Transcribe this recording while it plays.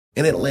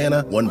In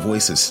Atlanta, one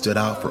voice has stood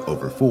out for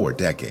over 4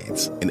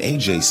 decades. An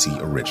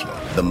AJC original,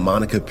 The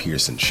Monica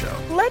Pearson Show.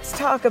 Let's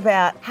talk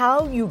about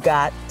how you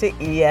got to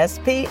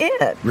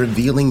ESPN.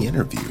 Revealing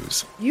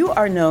interviews. You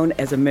are known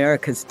as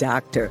America's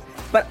doctor,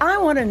 but I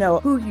want to know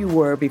who you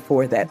were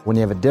before that. When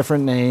you have a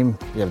different name,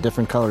 you have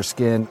different color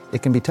skin,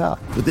 it can be tough.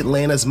 With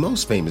Atlanta's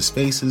most famous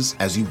faces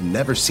as you've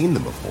never seen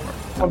them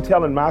before. I'm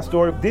telling my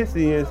story. This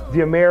is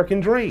the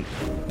American dream.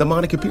 The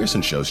Monica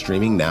Pearson Show,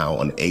 streaming now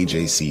on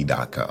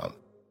AJC.com.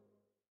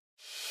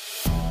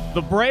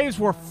 The Braves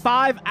were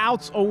 5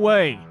 outs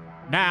away.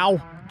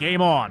 Now,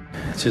 game on.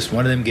 It's just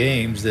one of them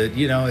games that,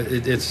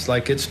 it's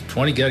like it's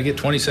 20, got to get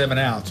 27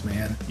 outs,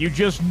 man. You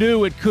just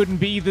knew it couldn't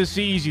be this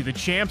easy. The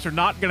champs are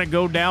not going to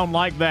go down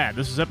like that.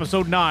 This is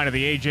episode 9 of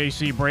the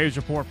AJC Braves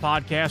Report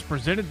podcast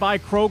presented by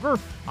Kroger.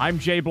 I'm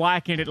Jay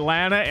Black in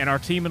Atlanta, and our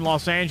team in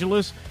Los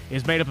Angeles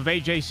is made up of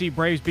AJC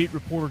Braves beat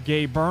reporter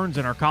Gabe Burns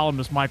and our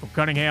columnist Michael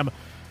Cunningham.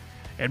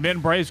 And men,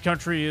 Braves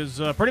country is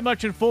pretty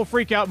much in full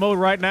freak-out mode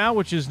right now,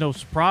 which is no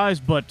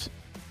surprise, but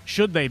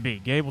should they be?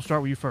 Gabe, we'll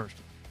start with you first.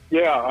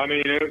 Yeah, I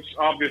mean, it's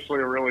obviously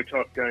a really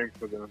tough game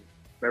for them.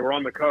 They were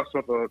on the cusp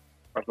of a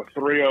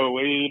 3-0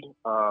 lead.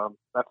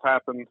 That's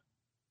happened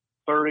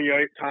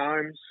 38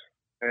 times,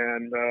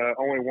 and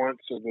only once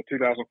has the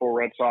 2004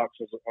 Red Sox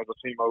as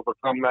a team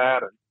overcome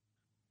that. And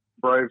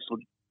Braves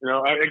would,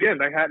 again,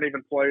 they hadn't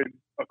even played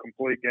a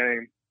complete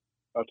game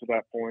up to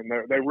that point.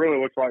 They really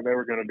looked like they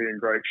were going to be in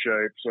great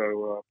shape.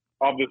 So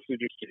obviously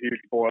just a huge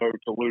blow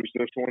to lose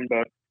this one.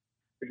 But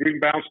if you can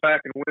bounce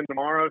back and win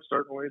tomorrow,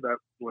 certainly that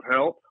would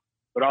help.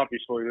 But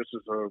obviously this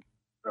is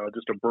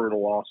just a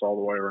brutal loss all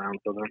the way around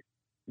for them.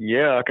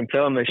 Yeah, I can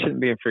tell them they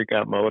shouldn't be in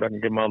freak-out mode. I can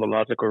give them all the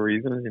logical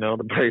reasons.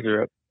 The Braves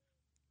are up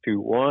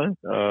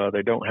 2-1.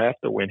 They don't have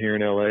to win here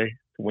in L.A.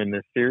 to win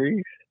this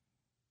series.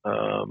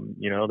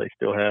 They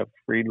still have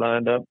Fried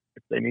lined up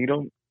if they need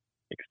them.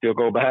 They can still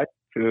go back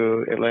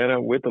to Atlanta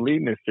with the lead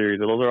in this series.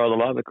 Those are all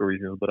the logical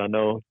reasons, but I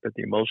know that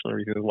the emotional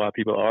reasons why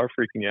people are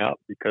freaking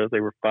out because they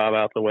were 5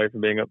 outs away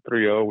from being up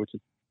 3-0, which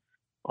is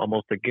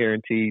almost a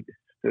guaranteed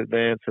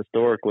advance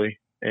historically.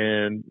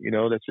 And,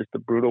 that's just a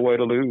brutal way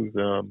to lose.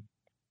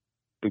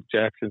 Luke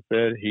Jackson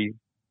said he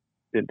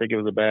didn't think it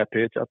was a bad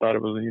pitch. I thought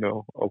it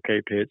was,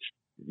 okay pitch,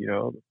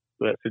 for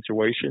that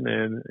situation,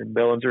 and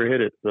Bellinger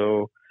hit it.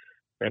 So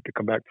they have to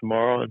come back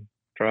tomorrow and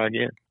try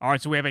again. All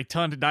right, so we have a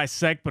ton to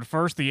dissect, but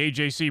first, the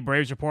AJC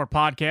Braves Report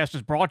podcast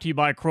is brought to you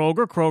by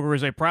Kroger. Kroger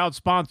is a proud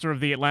sponsor of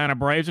the Atlanta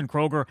Braves, and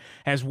Kroger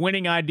has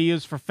winning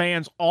ideas for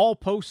fans all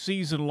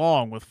postseason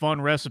long with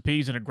fun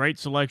recipes and a great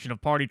selection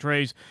of party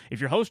trays. If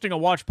you're hosting a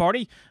watch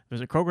party,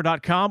 visit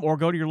Kroger.com or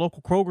go to your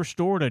local Kroger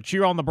store to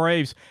cheer on the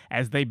Braves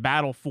as they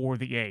battle for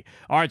the A.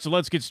 All right, so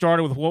let's get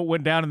started with what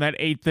went down in that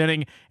 8th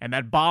inning and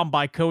that bomb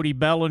by Cody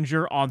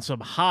Bellinger on some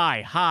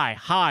high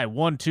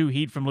 1-2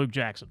 heat from Luke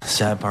Jackson. The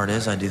sad part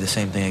is I do the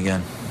same thing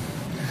again.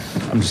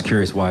 I'm just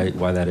curious why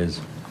that is.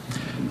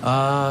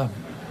 I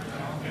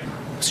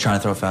was trying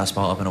to throw a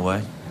fastball up and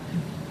away.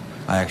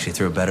 I actually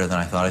threw it better than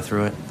I thought I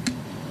threw it.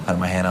 Out of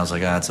my hand, I was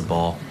like, it's a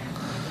ball.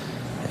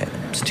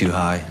 It's too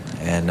high.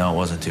 And no, it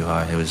wasn't too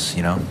high. It was,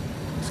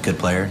 it's a good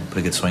player, put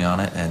a good swing on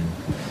it, and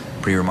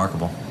pretty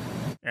remarkable.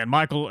 And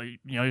Michael,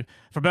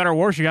 for better or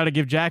worse, you got to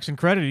give Jackson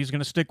credit. He's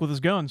going to stick with his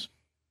guns.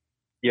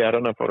 Yeah, I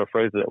don't know if I would have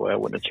phrased it that way. I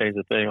wouldn't have changed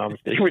the thing.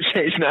 Obviously, he would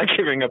change not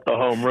giving up the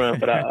home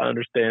run, but I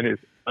understand his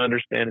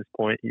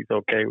point. He's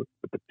okay with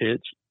the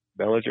pitch.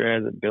 Bellinger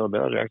hasn't. Bill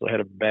Bellinger actually had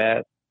a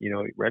bad,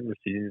 regular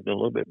season. He's been a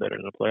little bit better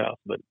in the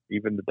playoffs, but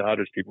even the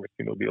Dodgers people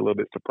seem to be a little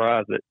bit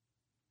surprised that,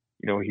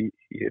 he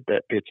hit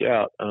that pitch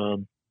out.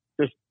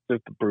 Just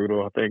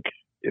brutal. I think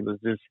it was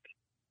just,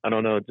 I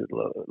don't know, just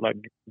like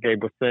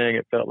Gabe was saying,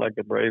 it felt like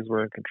the Braves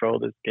were in control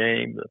of this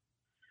game.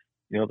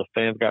 The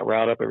fans got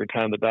riled up every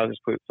time the Dodgers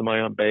put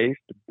somebody on base.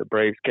 The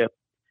Braves kept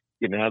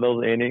getting out of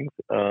those innings,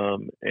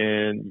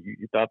 and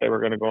you thought they were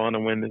going to go on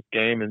and win this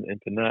game, and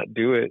to not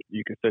do it,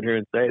 you can sit here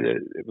and say that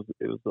it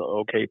was an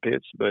okay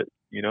pitch, but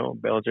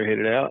Bellinger hit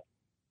it out.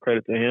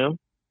 Credit to him.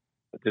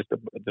 Just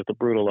a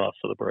brutal loss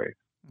for the Braves.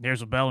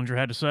 Here's what Bellinger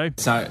had to say.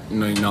 It's not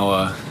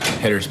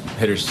hitter's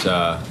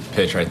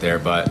pitch right there,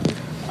 but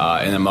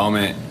in the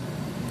moment,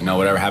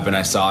 whatever happened,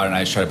 I saw it and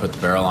I just tried to put the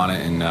barrel on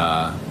it and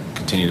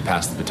continue to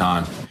pass the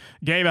baton.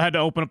 Gabe, I had to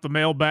open up the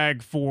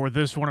mailbag for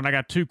this one, and I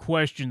got 2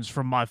 questions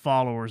from my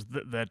followers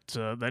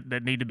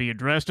that need to be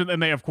addressed,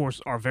 and they, of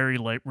course, are very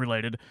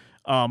related.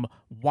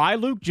 Why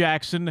Luke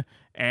Jackson,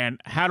 and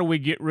how do we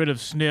get rid of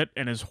Snit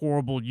and his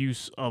horrible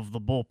use of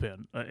the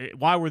bullpen?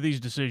 Why were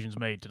these decisions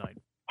made tonight?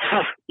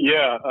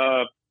 Yeah,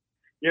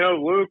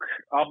 Luke,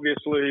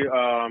 obviously,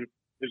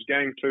 his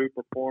Game 2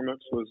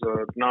 performance was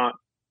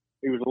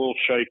he was a little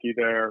shaky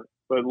there.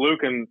 But Luke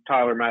and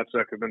Tyler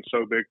Matzek have been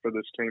so big for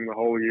this team the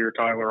whole year.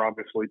 Tyler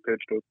obviously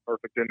pitched a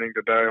perfect inning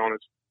today on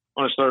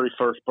his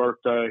 31st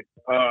birthday.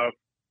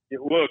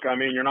 Look, I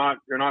mean, you're not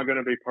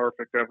going to be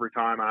perfect every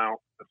time out.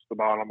 That's the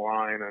bottom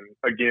line. And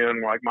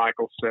again, like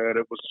Michael said,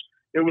 it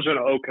was an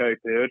okay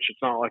pitch.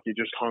 It's not like he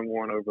just hung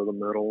one over the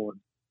middle.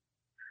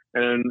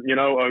 And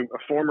a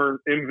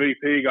former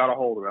MVP got a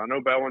hold of it. I know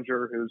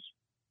Bellinger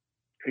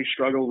he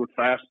struggled with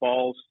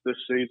fastballs this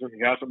season.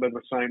 He hasn't been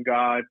the same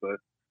guy, but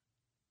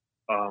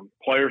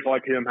players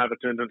like him have a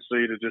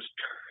tendency to just,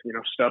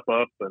 step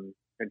up and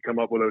come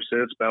up with those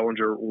hits.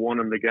 Bellinger won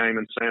him the game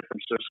in San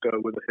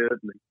Francisco with a hit,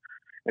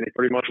 and he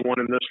pretty much won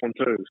in this one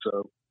too.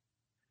 So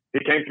he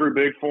came through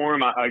big for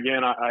him. I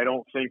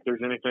don't think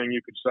there's anything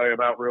you could say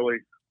about really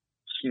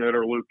Schmidt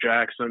or Luke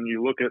Jackson.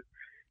 You look at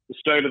the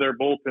state of their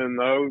bullpen,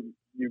 though.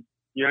 You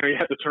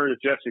have to turn to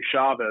Jesse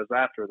Chavez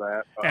after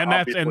that, and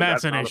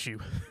that's an issue.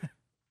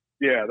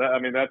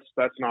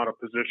 That's not a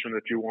position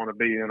that you want to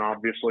be in.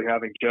 Obviously,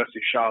 having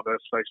Jesse Chavez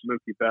face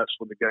Mookie Betts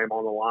with the game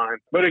on the line.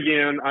 But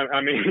again,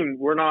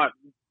 we're not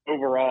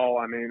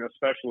overall.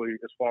 Especially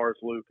as far as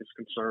Luke is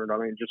concerned.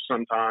 Just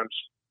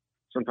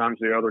sometimes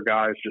the other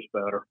guy is just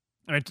better.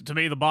 To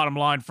me, the bottom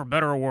line, for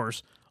better or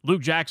worse,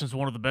 Luke Jackson's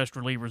one of the best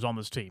relievers on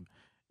this team.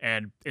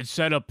 And it's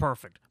set up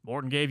perfect.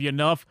 Morton gave you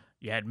enough.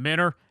 You had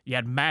Minner. You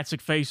had Matzik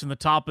facing the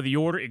top of the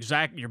order.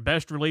 Exactly, your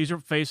best reliever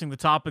facing the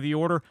top of the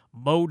order.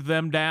 Mowed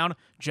them down.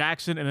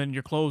 Jackson, and then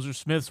your closer,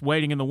 Smith's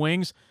waiting in the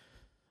wings.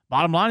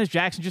 Bottom line is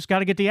Jackson just got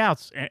to get the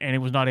outs, and he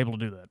was not able to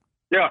do that.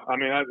 Yeah,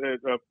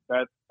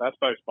 that's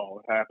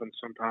baseball. It happens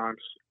sometimes.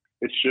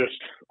 It's just,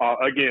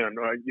 again,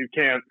 you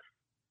can't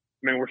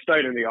 – we're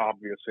stating the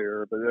obvious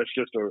here, but it's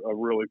just a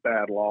really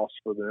bad loss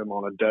for them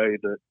on a day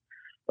that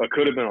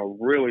could have been a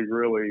really,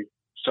 really –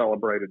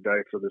 celebrated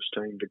day for this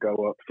team to go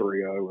up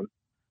 3-0 and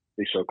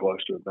be so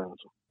close to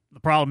advancing. The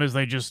problem is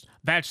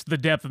that's the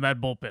depth in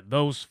that bullpen.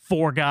 Those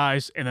four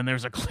guys, and then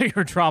there's a clear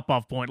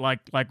drop-off point,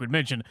 like we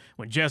mentioned,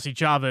 when Jesse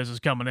Chavez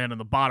is coming in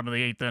the bottom of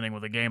the eighth inning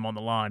with a game on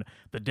the line.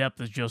 The depth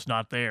is just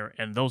not there,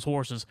 and those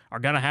horses are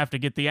going to have to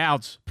get the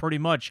outs pretty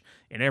much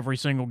in every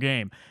single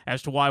game.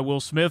 As to why Will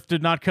Smith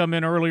did not come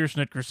in earlier,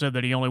 Snitker said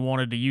that he only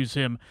wanted to use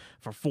him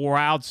for 4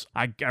 outs.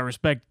 I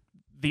respect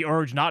the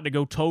urge not to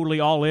go totally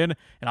all in,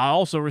 and I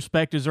also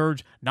respect his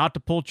urge not to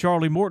pull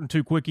Charlie Morton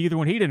too quick either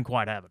when he didn't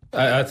quite have it.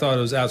 I thought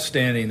it was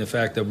outstanding, the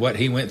fact that what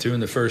he went through in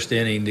the first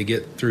inning to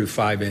get through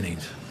 5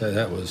 innings.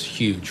 That was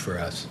huge for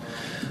us.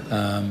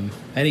 And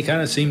he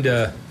kind of seemed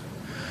to,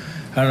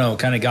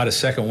 kind of got a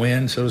second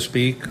wind, so to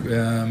speak,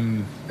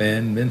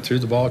 and threw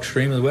the ball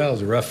extremely well. It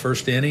was a rough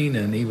first inning,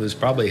 and he was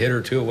probably a hit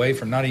or two away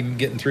from not even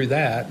getting through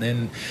that. And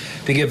then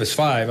to give us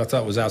 5, I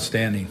thought was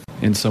outstanding.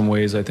 In some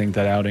ways, I think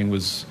that outing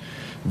was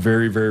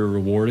very, very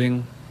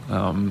rewarding,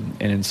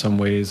 and in some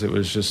ways it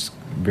was just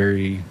a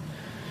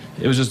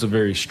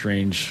very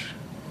strange,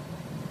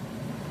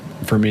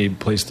 for me,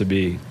 place to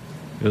be.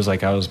 It was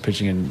like I was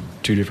pitching in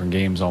 2 different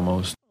games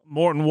almost.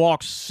 Morton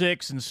walks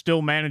 6 and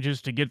still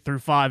manages to get through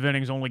 5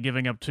 innings, only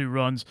giving up 2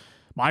 runs.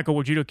 Michael,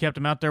 would you have kept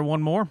him out there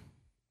one more?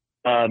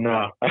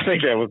 No, I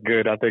think that was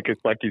good. I think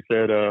it's like you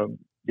said,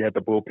 you had the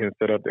bullpen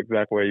set up the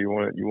exact way you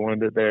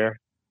wanted it there.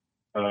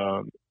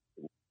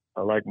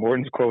 I like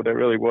Morton's quote. That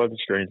really was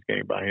a strange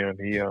game by him.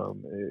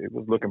 It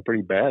was looking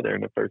pretty bad there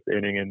in the first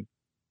inning, and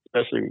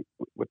especially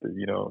with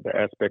the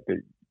aspect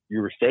that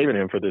you were saving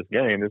him for this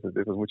game. This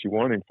is what you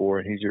want him for,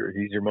 and he's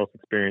your most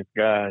experienced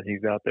guy, and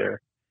he's out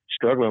there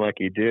struggling like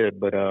he did.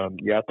 But I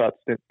thought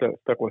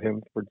stuck with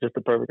him for just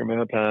the perfect amount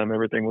of time.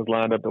 Everything was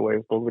lined up the way it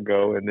was supposed to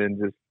go, and then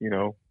just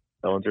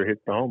Bellinger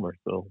hits the homer.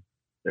 So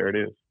there it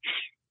is.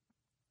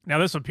 Now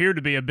this appeared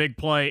to be a big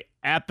play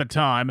at the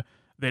time,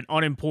 then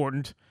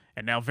unimportant.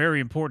 And now very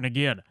important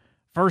again.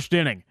 First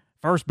inning,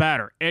 first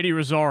batter, Eddie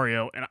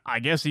Rosario, and I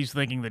guess he's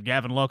thinking that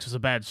Gavin Lux is a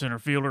bad center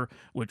fielder,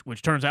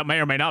 which turns out may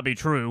or may not be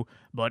true,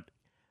 but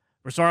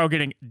Rosario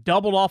getting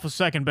doubled off of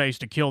second base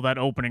to kill that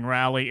opening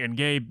rally. And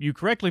Gabe, you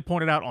correctly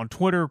pointed out on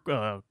Twitter,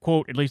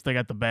 quote, at least they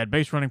got the bad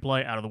base running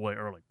play out of the way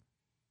early.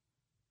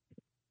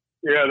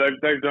 Yeah,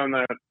 they've done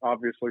that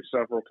obviously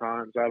several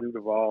times. Adam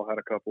Duvall had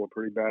a couple of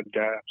pretty bad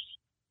gaps.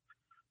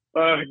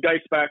 It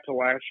dates back to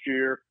last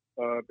year.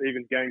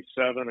 Even Game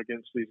 7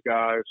 against these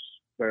guys,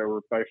 there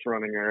were base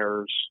running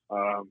errors.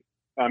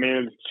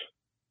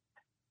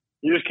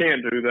 You just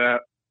can't do that.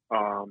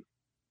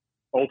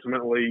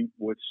 Ultimately,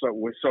 with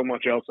so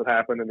much else that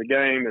happened in the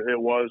game, it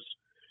was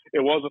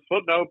a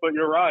footnote. But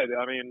you're right.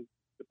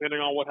 Depending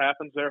on what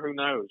happens there, who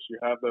knows? You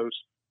have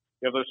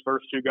those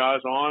first 2 guys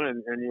on,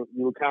 and you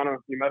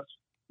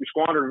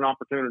squandered an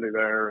opportunity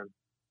there, and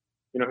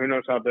who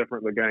knows how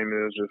different the game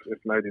is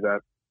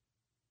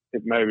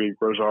if maybe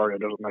Rosario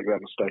doesn't make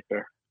that mistake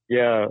there.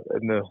 Yeah,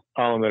 in the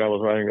column that I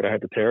was writing that I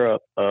had to tear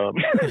up,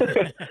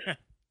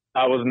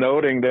 I was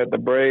noting that the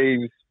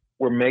Braves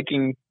were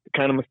making the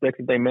kind of mistakes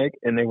that they make,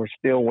 and they were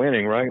still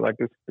winning, right? Like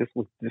this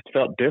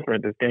felt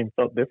different. This game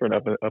felt different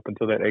up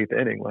until that 8th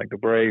inning. Like the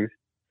Braves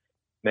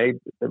made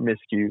the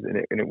miscues,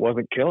 and it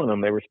wasn't killing them.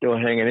 They were still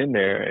hanging in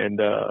there,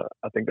 and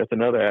I think that's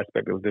another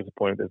aspect that was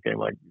disappointing in this game.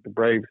 Like the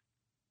Braves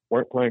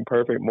weren't playing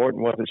perfect.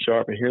 Morton wasn't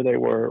sharp, and here they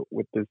were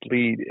with this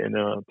lead, and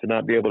to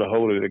not be able to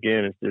hold it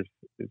again, it's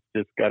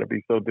just got to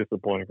be so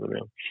disappointing for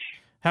them.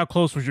 How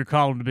close was your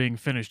column to being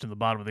finished in the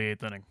bottom of the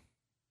 8th inning?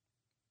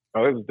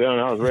 Oh, it was done.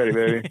 I was ready,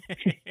 baby.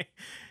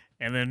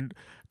 And then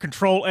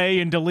Control A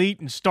and delete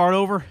and start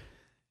over?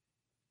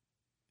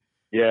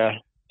 Yeah,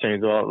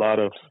 changed a lot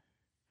of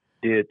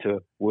did to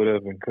would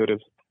have and could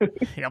have.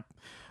 Yep.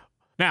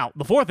 Now,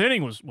 the fourth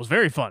inning was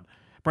very fun.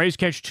 Braves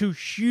catch two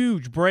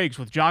huge breaks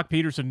with Jock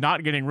Peterson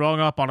not getting rung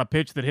up on a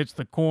pitch that hits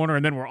the corner,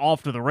 and then we're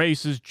off to the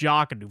races.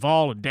 Jock and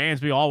Duvall and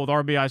Dansby all with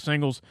RBI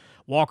singles.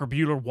 Walker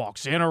Buehler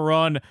walks in a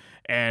run,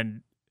 and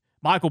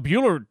Michael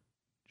Buehler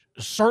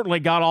certainly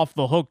got off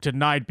the hook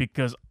tonight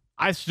because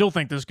I still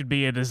think this could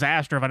be a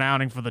disaster of an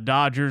outing for the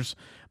Dodgers.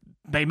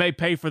 They may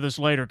pay for this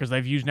later because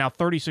they've used now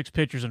 36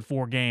 pitchers in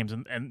 4 games,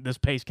 and this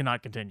pace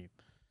cannot continue.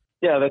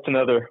 Yeah, that's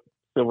another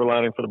silver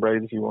lining for the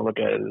Braves if you want to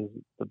look at it. Is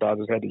the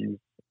Dodgers had to use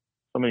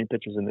so many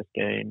pitchers in this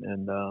game,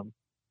 and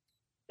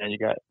you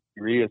got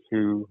Urias,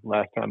 who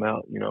last time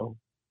out,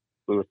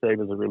 blew a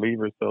save as a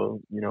reliever. So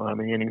how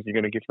many innings you're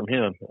going to get from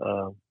him?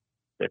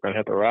 They're going to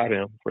have to ride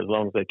him for as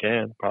long as they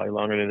can, probably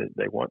longer than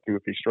they want to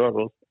if he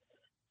struggles.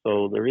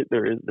 So there is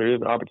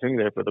an opportunity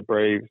there for the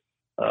Braves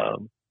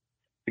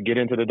to get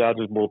into the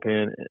Dodgers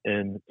bullpen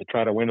and to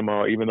try to win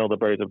tomorrow, even though the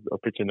Braves are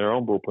pitching their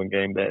own bullpen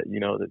game. That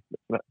it's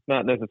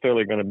not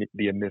necessarily going to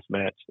be a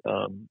mismatch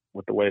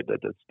with the way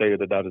that the state of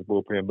the Dodgers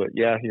bullpen. But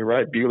yeah, you're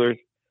right. Buehler's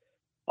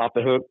off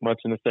the hook, much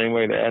in the same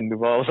way that Adam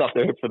Duvall was off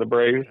the hook for the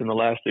Braves in the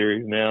last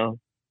series. Now,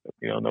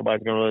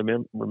 nobody's going to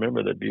really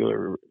remember that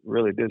Buehler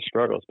really did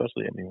struggle,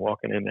 especially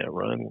walking in that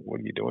run.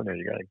 What are you doing there?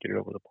 You got to get it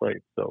over the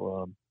plate.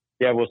 So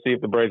yeah, we'll see if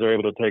the Braves are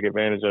able to take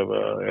advantage of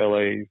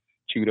LA's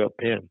chewed up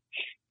pen.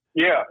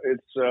 Yeah,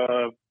 it's.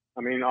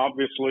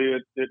 Obviously,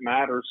 it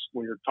matters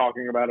when you're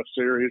talking about a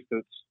series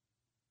that's,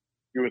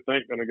 you would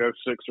think, going to go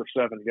 6 or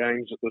 7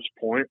 games at this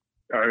point.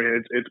 I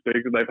mean, it's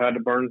big. They've had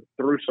to burn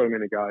through so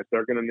many guys.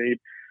 They're going to need.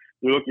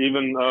 Look,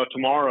 even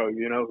tomorrow,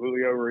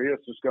 Julio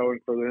Urias is going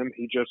for them.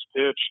 He just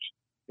pitched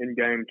in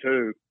Game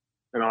 2,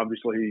 and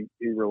obviously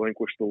he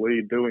relinquished the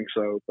lead doing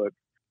so. But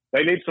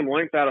they need some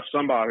length out of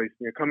somebody.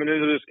 Coming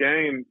into this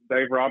game,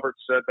 Dave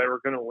Roberts said they were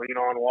going to lean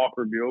on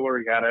Walker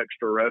Buehler. He had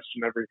extra rest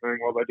and everything.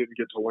 Well, they didn't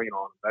get to lean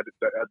on him.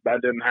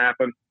 That didn't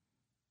happen.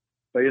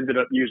 They ended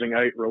up using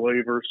 8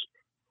 relievers.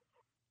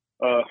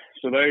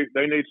 So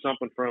they need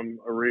something from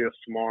Urias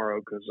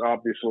tomorrow because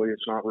obviously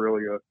it's not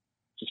really a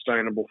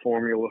sustainable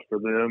formula for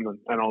them.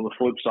 And on the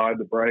flip side,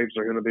 the Braves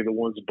are going to be the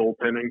ones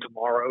bullpenning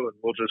tomorrow, and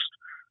we'll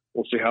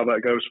see how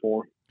that goes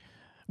for them.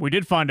 We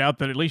did find out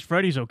that at least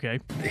Freddie's okay.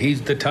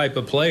 He's the type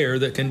of player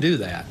that can do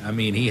that. I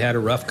mean, he had a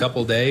rough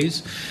couple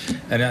days,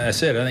 and I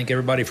think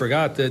everybody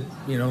forgot that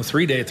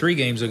 3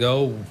 games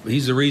ago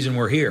he's the reason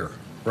we're here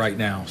right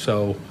now.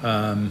 So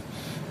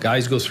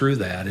guys go through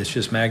that. It's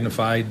just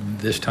magnified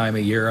this time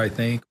of year, I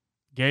think.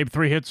 Gabe,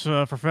 3 hits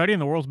for Freddie,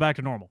 and the world's back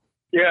to normal.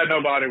 Yeah,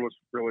 nobody was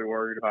really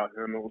worried about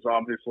him. It was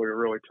obviously a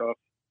really tough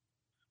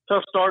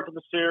start to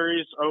the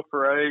series. 0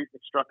 for 8. He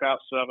struck out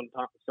 7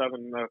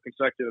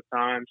 consecutive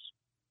times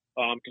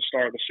to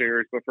start the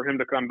series. But for him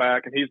to come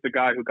back, and he's the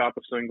guy who got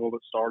the single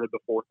that started the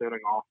 4th inning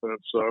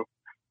offense. So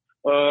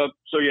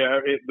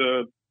yeah,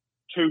 the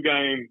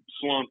 2-game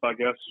slump, I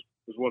guess,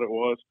 is what it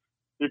was.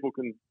 People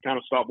can kind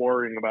of stop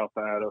worrying about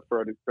that.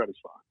 Freddie's fine.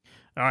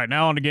 All right,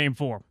 now on to Game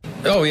 4.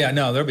 Oh, yeah,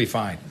 no, they'll be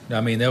fine.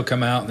 I mean, they'll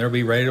come out and they'll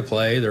be ready to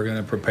play. They're going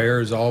to prepare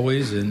as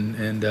always.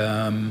 And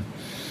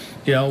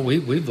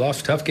we've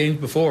lost tough games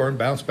before and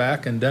bounced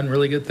back and done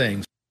really good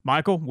things.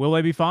 Michael, will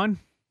they be fine?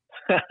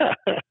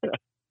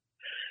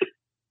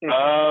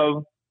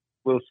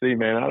 We'll see,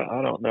 man.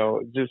 I don't know.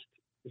 It's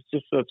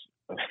just such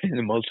an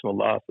emotional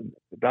loss. And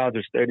the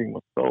Dodger Stadium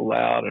was so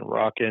loud and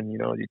rocking. You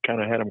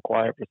kind of had them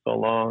quiet for so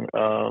long.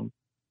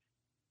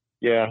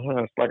 Yeah,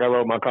 it's like I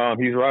wrote in my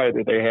column. He's right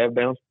that they have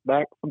bounced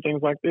back from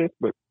things like this,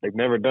 but they've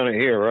never done it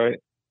here, right?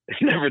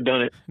 They've never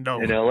done it in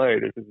LA.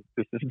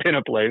 This has been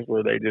a place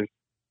where they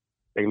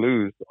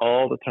lose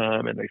all the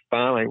time, and they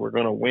finally were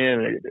going to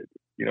win.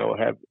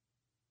 Have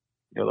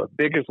the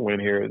biggest win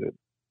here that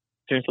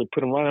potentially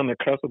put them right on the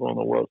cusp on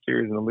the World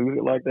Series and lose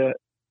it like that.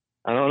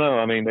 I don't know.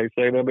 I mean, they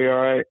say they'll be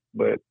all right,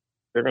 but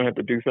they're going to have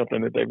to do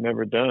something that they've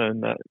never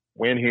done, not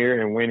win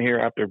here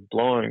after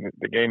blowing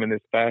the game in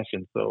this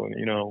fashion. So,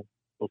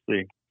 we'll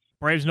see.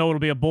 Braves know it'll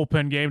be a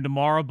bullpen game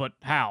tomorrow, but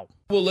how?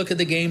 We'll look at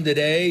the game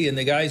today and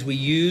the guys we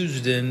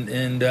used and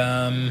then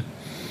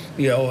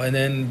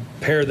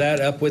pair that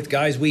up with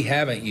guys we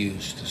haven't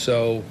used.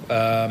 So,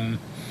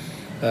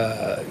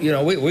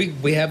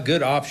 we have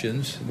good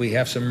options. We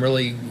have some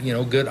really,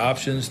 good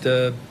options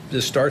to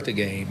start the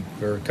game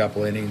for a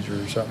couple innings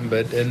or something.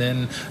 And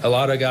then a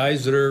lot of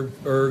guys that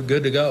are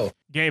good to go.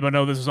 Gabe, I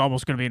know this is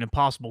almost going to be an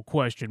impossible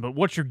question, but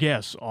what's your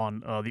guess on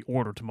the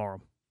order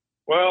tomorrow?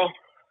 Well,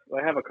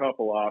 they have a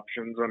couple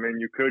options. I mean,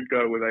 you could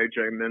go with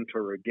A.J.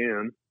 Minter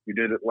again. You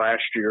did it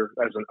last year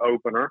as an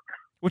opener.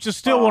 Which is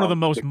still one of the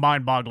most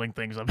mind-boggling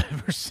things I've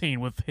ever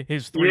seen with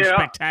his 3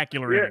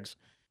 spectacular innings.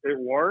 It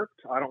worked.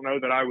 I don't know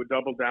that I would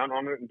double down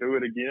on it and do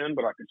it again,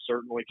 but I could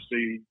certainly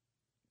see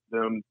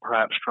them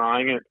perhaps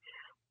trying it.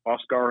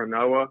 Oscar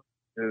Anoa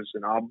is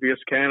an obvious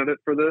candidate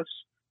for this.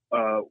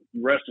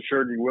 Rest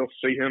assured you will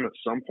see him at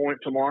some point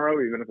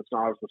tomorrow, even if it's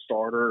not as the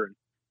starter. And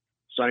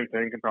same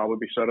thing can probably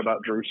be said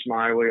about Drew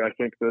Smyly. I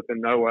think that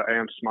Anoa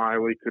and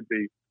Smyly could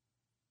be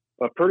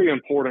pretty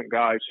important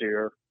guys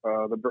here.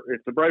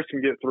 If the Braves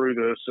can get through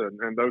this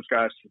and those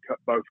guys can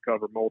both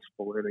cover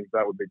multiple innings,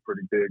 that would be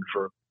pretty big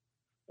for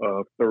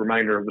the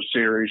remainder of the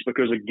series.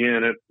 Because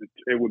again,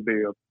 it would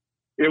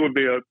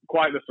be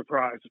quite a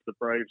surprise if the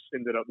Braves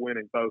ended up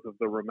winning both of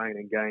the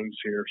remaining games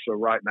here. So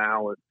right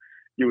now,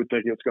 you would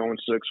think it's going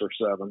 6 or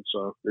 7.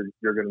 So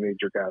you're going to need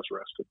your guys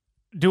rested.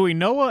 Do we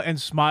Noah and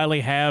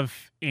Smiley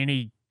have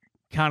any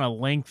kind of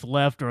length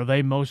left, or are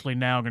they mostly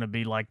now going to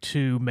be like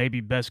 2, maybe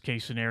best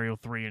case scenario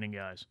 3 inning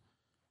guys?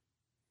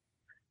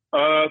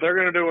 They're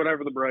going to do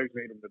whatever the Braves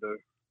need them to do.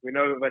 We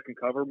know that they can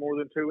cover more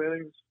than 2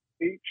 innings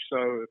each,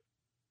 so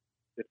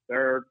if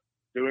they're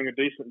doing a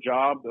decent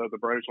job, the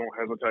Braves won't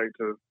hesitate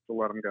to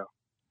let them go.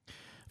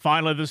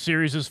 Finally, this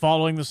series is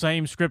following the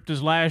same script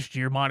as last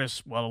year,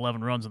 minus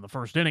 11 runs in the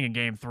first inning in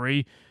Game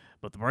 3.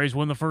 But the Braves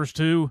win the first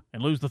 2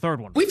 and lose the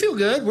third one. We feel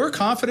good. We're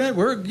confident.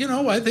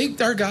 I think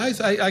our guys,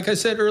 like I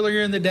said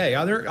earlier in the day,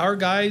 our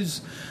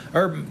guys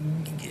are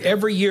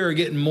every year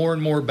getting more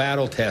and more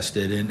battle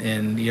tested.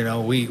 And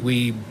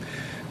we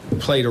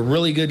played a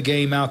really good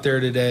game out there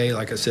today.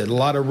 Like I said, a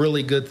lot of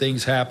really good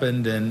things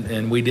happened,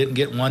 and we didn't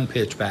get one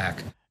pitch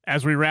back.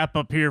 As we wrap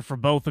up here for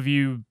both of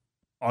you,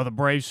 are the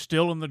Braves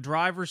still in the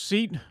driver's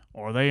seat,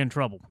 or are they in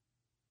trouble?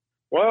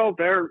 Well,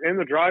 they're in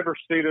the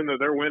driver's seat in that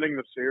they're winning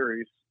the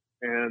series.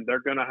 And they're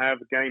going to have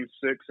Game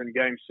 6 and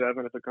Game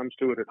 7 if it comes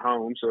to it at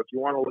home. So if you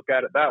want to look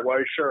at it that way,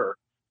 sure.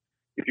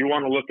 If you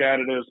want to look at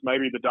it as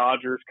maybe the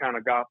Dodgers kind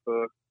of got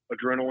the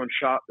adrenaline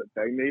shot that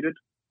they needed,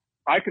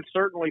 I could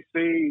certainly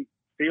see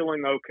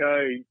feeling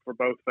okay for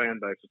both fan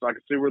bases. I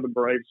could see where the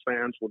Braves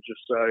fans will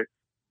just say,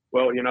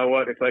 well, you know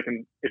what, if they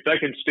can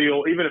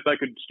steal, even if they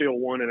could steal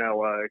one in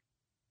LA,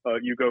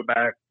 you go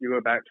back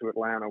to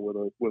Atlanta with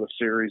a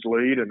series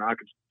lead. And I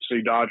could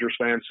see Dodgers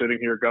fans sitting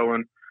here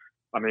going,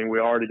 I mean, we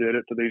already did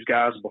it to these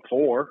guys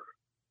before.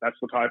 That's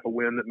the type of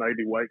win that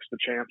maybe wakes the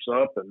champs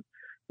up. And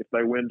if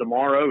they win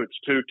tomorrow, it's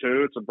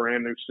 2-2. It's a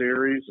brand new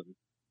series, and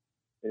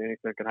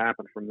anything can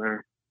happen from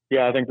there.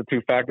 Yeah, I think the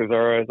 2 factors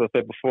are, as I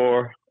said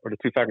before, or the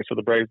 2 factors for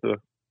the Braves to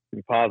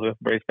be positive.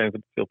 Braves fans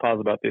to feel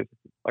positive about this.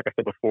 Like I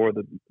said before,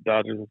 the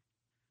Dodgers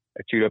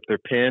have chewed up their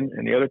pen.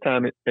 And the other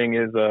thing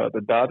is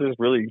the Dodgers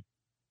really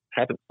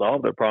haven't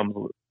solved their problems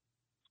with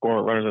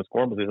scoring runners in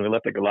scoring position. They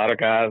left a lot of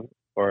guys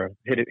or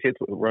hits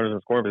with runners in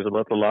scoring position. They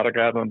left a lot of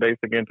guys on base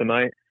again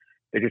tonight.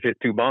 They just hit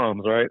 2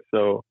 bombs, right?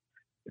 So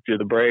if you're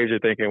the Braves, you're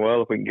thinking,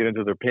 well, if we can get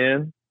into their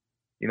pen,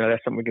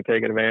 that's something we can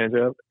take advantage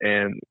of.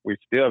 And we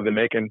still have been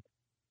making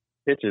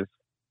pitches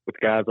with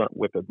guys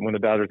when the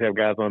Dodgers have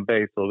guys on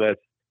base. So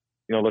that's,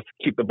 let's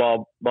keep the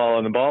ball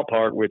in the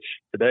ballpark, which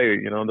today,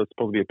 that's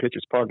supposed to be a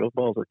pitcher's park. Those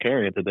balls are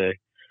carrying today.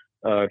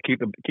 Keep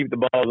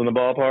the balls in the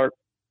ballpark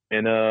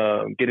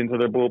and get into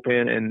their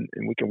bullpen, and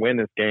we can win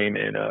this game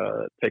and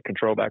take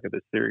control back of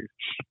this series.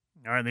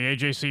 All right, the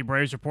AJC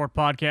Braves Report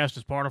podcast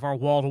is part of our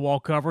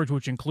wall-to-wall coverage,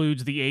 which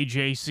includes the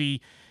AJC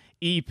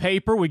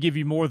e-paper. We give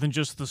you more than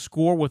just the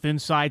score with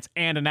insights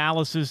and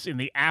analysis in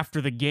the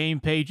after-the-game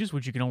pages,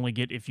 which you can only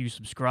get if you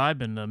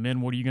subscribe. And,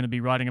 Min, what are you going to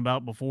be writing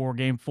about before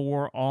Game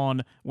 4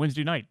 on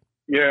Wednesday night?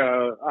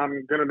 Yeah,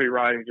 I'm going to be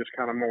writing just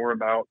kind of more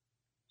about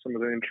some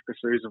of the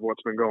intricacies of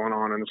what's been going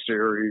on in the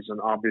series, and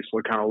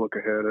obviously kind of look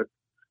ahead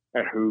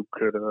at who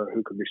could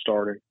be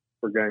starting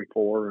for Game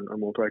 4, and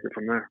we'll take it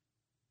from there.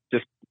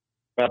 Just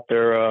about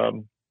their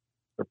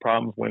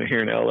problems winning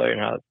here in LA and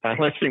how it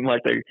finally seemed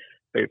like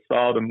they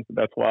saw them.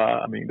 That's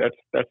why,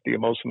 that's the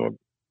emotional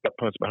gut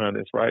punch behind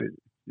this, right?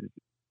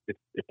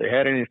 If they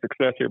had any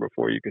success here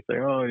before, you could say,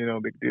 oh,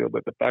 big deal.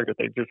 But the fact that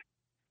they just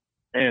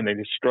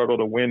struggle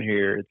to win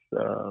here, it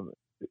was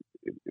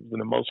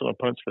an emotional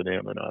punch for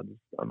them. And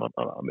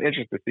I'm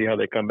interested to see how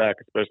they come back,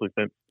 especially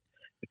since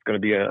it's going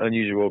to be an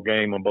unusual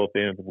game on both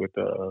ends with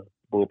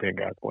bullpen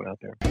guys going out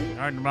there.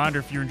 All right, reminder,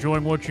 if you're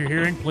enjoying what you're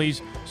hearing,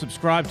 please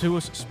subscribe to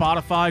us,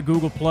 Spotify,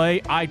 Google Play,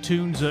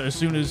 iTunes, as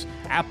soon as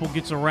Apple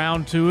gets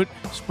around to it.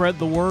 Spread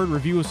the word,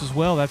 review us as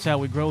well. That's how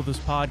we grow this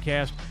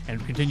podcast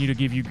and continue to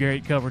give you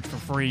great coverage for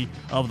free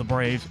of the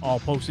Braves all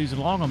postseason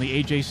long on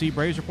the AJC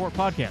Braves Report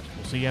podcast.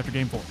 We'll see you after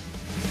Game 4.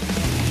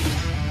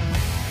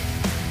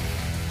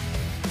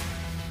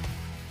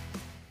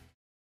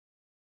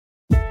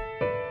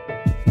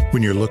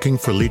 When you're looking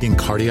for leading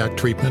cardiac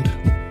treatment,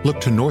 look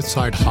to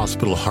Northside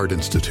Hospital Heart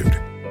Institute.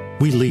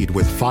 We lead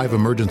with 5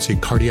 emergency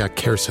cardiac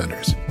care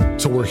centers,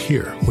 so we're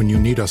here when you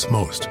need us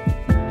most.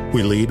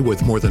 We lead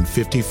with more than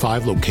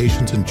 55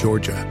 locations in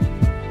Georgia.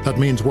 That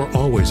means we're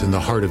always in the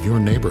heart of your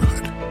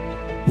neighborhood.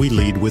 We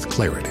lead with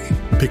clarity,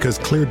 because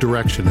clear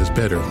direction is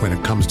better when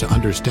it comes to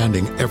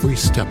understanding every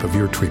step of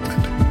your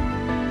treatment.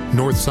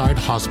 Northside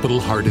Hospital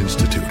Heart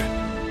Institute.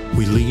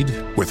 We lead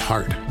with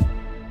heart.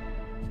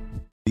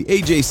 The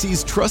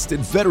AJC's trusted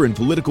veteran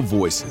political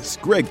voices,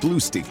 Greg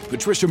Bluestein,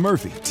 Patricia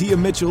Murphy, Tia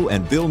Mitchell,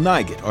 and Bill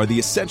Nygut, are the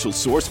essential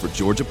source for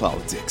Georgia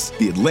politics.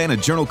 The Atlanta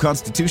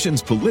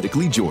Journal-Constitution's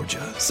Politically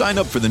Georgia. Sign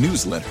up for the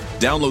newsletter,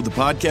 download the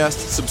podcast,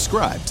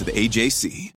 subscribe to the AJC.